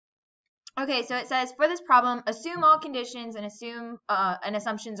Okay, so it says, for this problem, assume all conditions and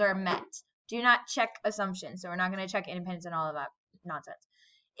assumptions are met. Do not check assumptions. So we're not going to check independence and all of that nonsense.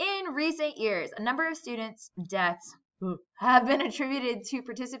 In recent years, a number of students' deaths have been attributed to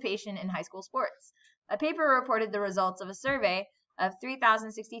participation in high school sports. A paper reported the results of a survey of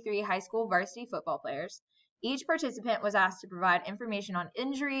 3,063 high school varsity football players. Each participant was asked to provide information on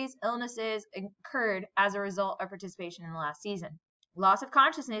injuries, illnesses incurred as a result of participation in the last season. Loss of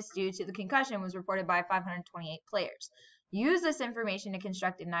consciousness due to the concussion was reported by 528 players. Use this information to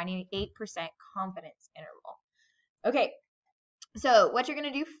construct a 98% confidence interval. Okay, so what you're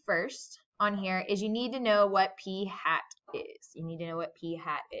going to do first on here is you need to know what p hat is. You need to know what p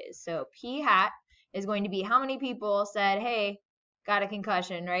hat is. So p hat is going to be how many people said, hey, got a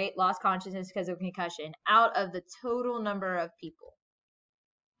concussion, right? Lost consciousness because of concussion out of the total number of people.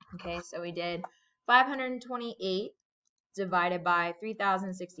 Okay, so we did 528 divided by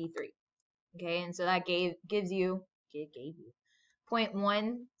 3,063. Okay, and so that gives you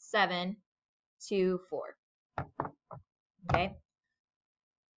 0.1724. Okay,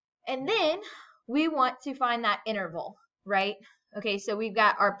 and then we want to find that interval, right? Okay, so we've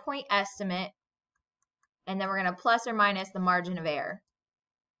got our point estimate, and then we're going to plus or minus the margin of error.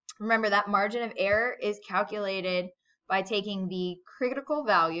 Remember that margin of error is calculated by taking the critical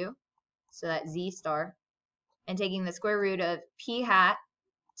value, so that z star, and taking the square root of p hat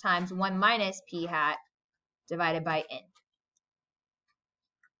times 1 minus p hat divided by n.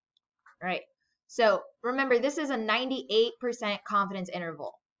 Right. So remember, this is a 98% confidence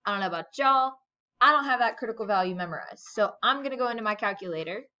interval. I don't know about y'all. I don't have that critical value memorized. So I'm going to go into my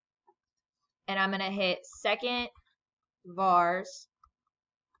calculator and I'm going to hit second vars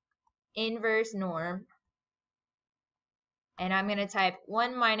inverse norm. And I'm going to type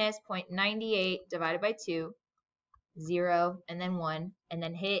 1 minus 0.98 divided by 2, 0, and then 1, and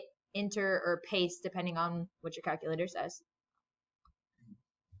then hit enter or paste depending on what your calculator says.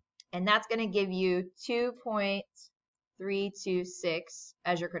 And that's going to give you 2.326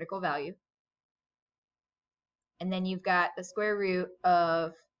 as your critical value. And then you've got the square root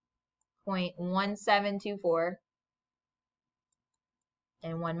of 0.1724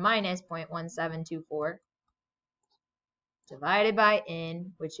 and 1 minus 0.1724 divided by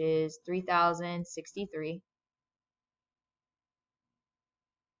n, which is 3,063.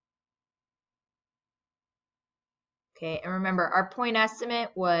 Okay, and remember our point estimate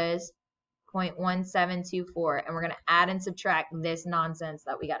was 0.1724, and we're going to add and subtract this nonsense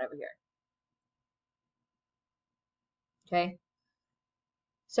that we got over here. Okay,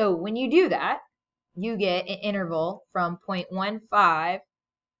 so when you do that, you get an interval from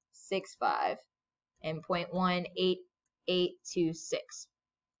 0.1565 and 0.18826.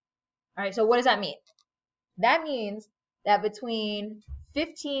 All right, so what does that mean? That means that between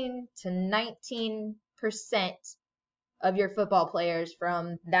 15 to 19% of your football players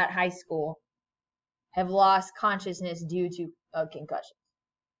from that high school have lost consciousness due to a concussion.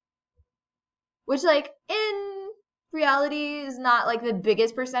 Which, like, in reality is not like the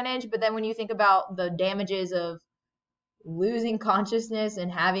biggest percentage, but then when you think about the damages of losing consciousness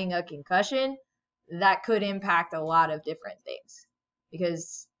and having a concussion, that could impact a lot of different things.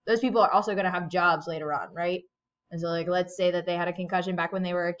 Because those people are also going to have jobs later on, right? And so, like, let's say that they had a concussion back when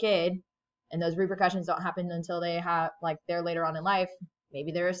they were a kid, and those repercussions don't happen until they have, like, they're later on in life.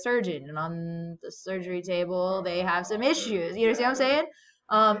 Maybe they're a surgeon, and on the surgery table, they have some issues. You know what I'm saying?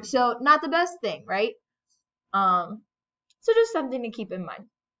 So not the best thing, right? So just something to keep in mind.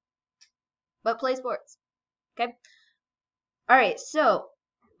 But play sports, okay? All right, so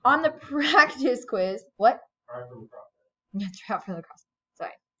on the practice quiz, what? Tryout for lacrosse.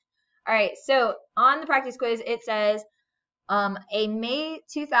 Sorry. All right, so on the practice quiz, it says a May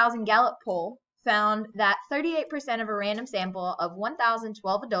 2000 Gallup poll found that 38% of a random sample of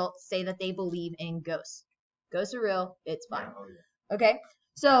 1,012 adults say that they believe in ghosts. Ghosts are real. It's fine. Okay,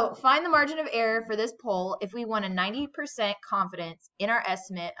 so find the margin of error for this poll if we want a 90% confidence in our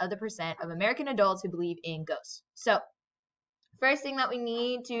estimate of the percent of American adults who believe in ghosts. So first thing that we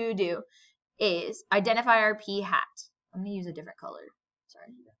need to do is identify our p hat. I'm going to use a different color.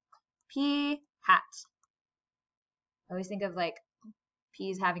 Sorry. P hat. I always think of, like,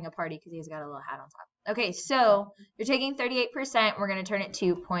 P's having a party because he's got a little hat on top. Okay, so you're taking 38%. We're going to turn it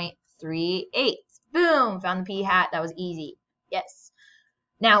to 0.38. Boom! Found the p hat. That was easy. Yes.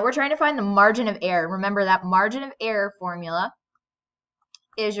 Now, we're trying to find the margin of error. Remember, that margin of error formula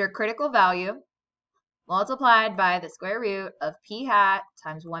is your critical value multiplied by the square root of p hat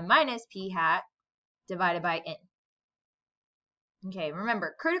times 1 minus p hat divided by n. Okay,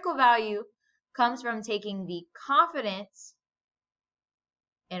 remember, critical value comes from taking the confidence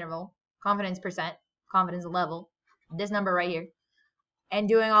interval confidence percent, confidence level, this number right here, and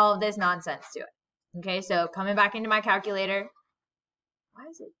doing all of this nonsense to it. Okay, so coming back into my calculator. Why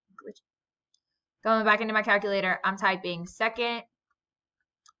is it glitching? Going back into my calculator, I'm typing second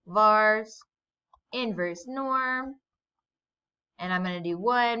vars inverse norm, and I'm going to do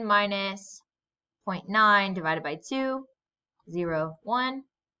 1 minus 0.9 divided by 2, 0, 1,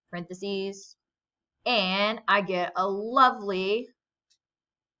 parentheses, and I get a lovely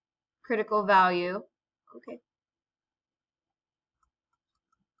critical value, okay,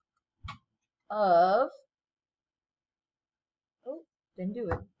 of, oh, didn't do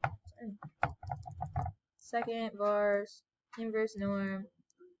it, sorry. Second vars inverse norm,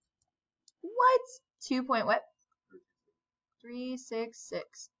 what? 2 point what?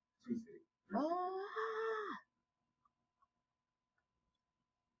 366.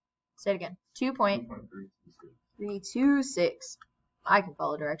 Say it again. 2.326. I can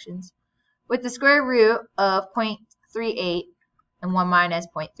follow directions. With the square root of 0.38 and 1 minus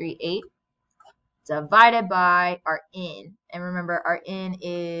 0.38 divided by our n. And remember, our n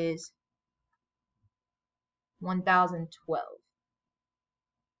is 1012.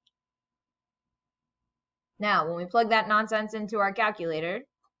 Now, when we plug that nonsense into our calculator,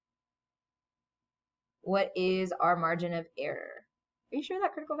 what is our margin of error? Are you sure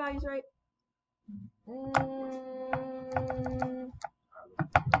that critical value is right?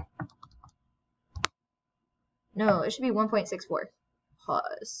 No, it should be 1.64.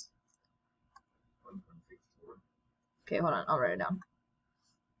 Pause. Okay, hold on. I'll write it down.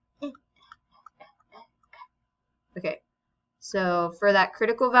 Okay, so for that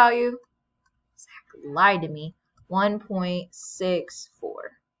critical value, Zach lied to me. 1.64.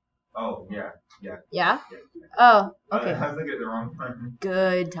 Oh, yeah. Yeah? Yeah. Oh, okay. I was looking at the wrong one.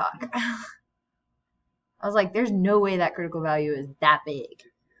 Good talk. I was like, there's no way that critical value is that big.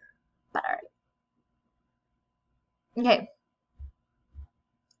 But alright. Okay.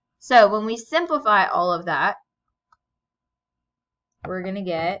 So when we simplify all of that, we're going to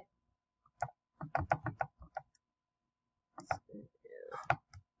get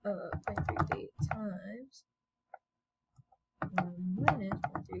 0.38 times 1 minus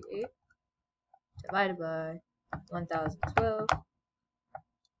 0.38 divided by 1012.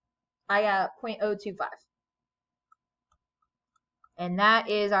 I got 0.025. And that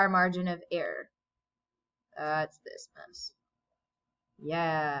is our margin of error. That's this mess.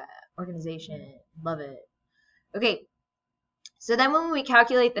 Yeah, organization. Love it. Okay. So then when we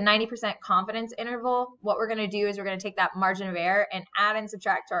calculate the 90% confidence interval, what we're going to do is we're going to take that margin of error and add and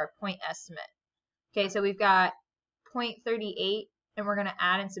subtract to our point estimate. Okay, so we've got 0.38, and we're going to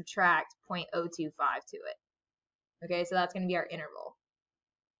add and subtract 0.025 to it. Okay, so that's going to be our interval.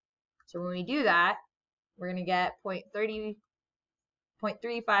 So when we do that, we're going to get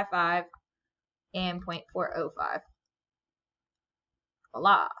 0.355 and 0.405.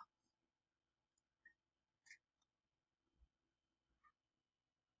 Voila.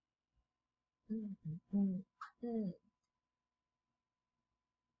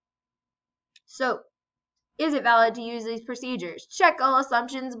 So, is it valid to use these procedures? Check all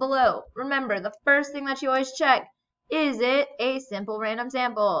assumptions below. Remember, the first thing that you always check, is it a simple random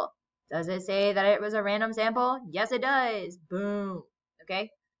sample? Does it say that it was a random sample? Yes, it does. Boom. Okay.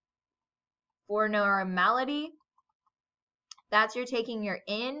 For normality, that's you're taking your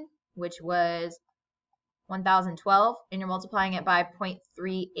n, which was 1012, and you're multiplying it by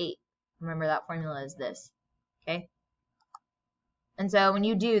 0.38. Remember, that formula is this. Okay. And so when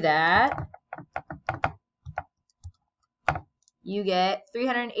you do that, you get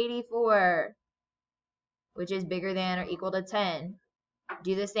 384, which is bigger than or equal to 10.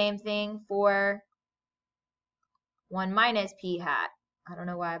 Do the same thing for 1 minus p hat. I don't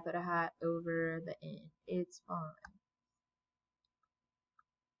know why I put a hat over the n. It's fine.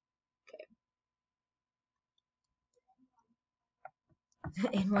 Okay.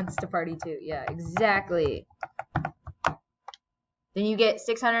 N wants to party too. Yeah, exactly. Then you get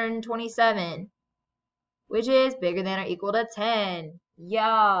 627, which is bigger than or equal to 10.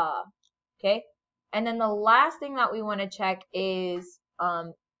 Yeah. Okay. And then the last thing that we want to check is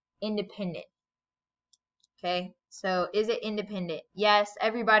independent. Okay. So is it independent? Yes,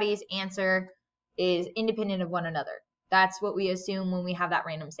 everybody's answer is independent of one another. That's what we assume when we have that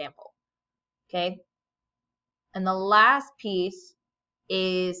random sample. Okay. And the last piece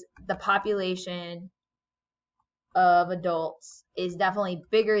is the population of adults is definitely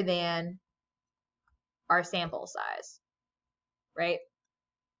bigger than our sample size, right?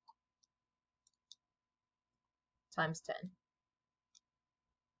 Times 10.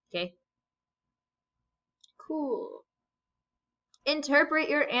 Okay. Cool. Interpret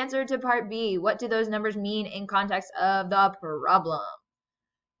your answer to part B. What do those numbers mean in context of the problem?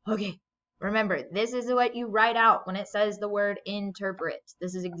 Okay, remember, this is what you write out when it says the word interpret.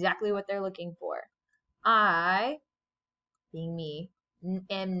 This is exactly what they're looking for. I, being me,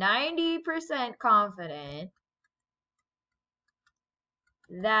 am 90% confident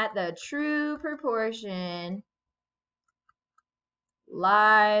that the true proportion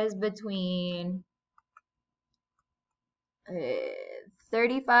lies between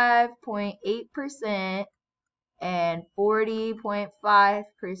 35.8% and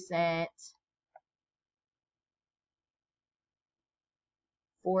 40.5%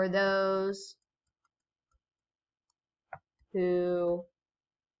 for those who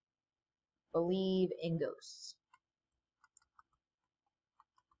believe in ghosts.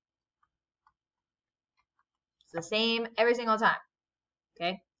 It's the same every single time.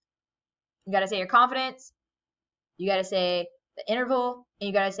 Okay? You gotta say your confidence, you gotta say the interval, and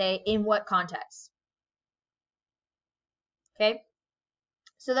you gotta say in what context. Okay?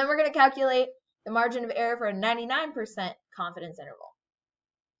 So then we're gonna calculate the margin of error for a 99% confidence interval.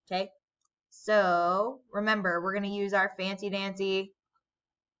 Okay? So remember, we're gonna use our fancy dancy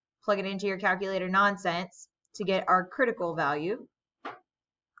plug it into your calculator nonsense to get our critical value.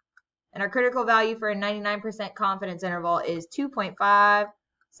 And our critical value for a 99% confidence interval is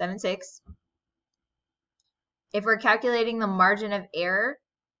 2.576. If we're calculating the margin of error,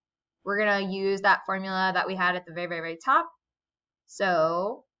 we're going to use that formula that we had at the very, very, very top.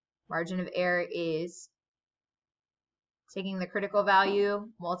 So margin of error is taking the critical value,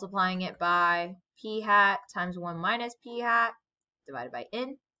 multiplying it by p hat times 1 minus p hat divided by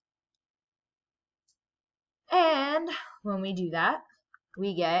n. And when we do that,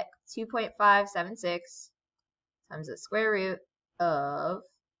 we get 2.576 times the square root of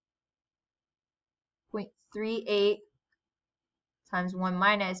 0.38 times 1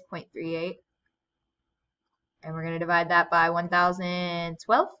 minus 0.38. And we're going to divide that by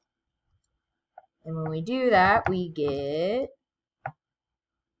 1012. And when we do that, we get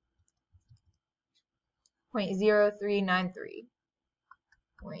 0.0393.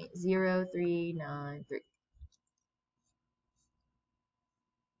 0.0393.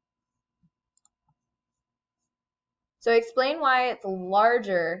 So explain why it's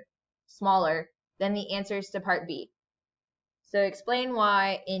smaller than the answers to part B. So explain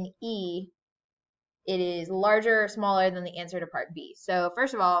why in E it is larger or smaller than the answer to part B. So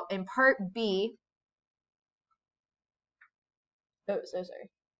first of all, in part B, oh, so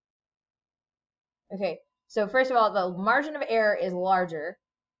sorry. Okay, so first of all, the margin of error is larger,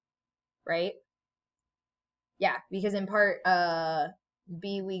 right? Yeah, because in part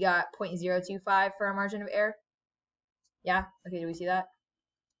B we got 0.025 for our margin of error. Yeah, okay, do we see that?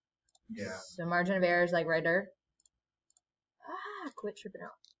 Yeah. So margin of error is like right there. Quit tripping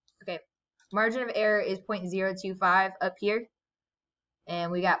out. Okay, margin of error is 0.025 up here.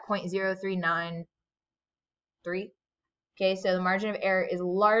 And we got 0.0393. Okay, so the margin of error is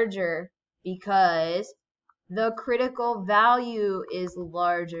larger because the critical value is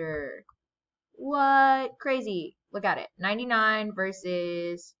larger. What? Crazy. Look at it. 99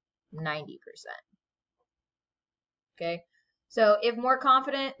 versus 90%. Okay, so if more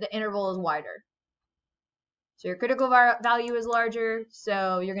confident, the interval is wider. So your critical value is larger,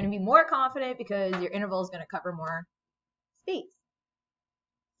 so you're going to be more confident because your interval is going to cover more space.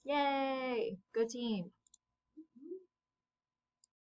 Yay! Good team.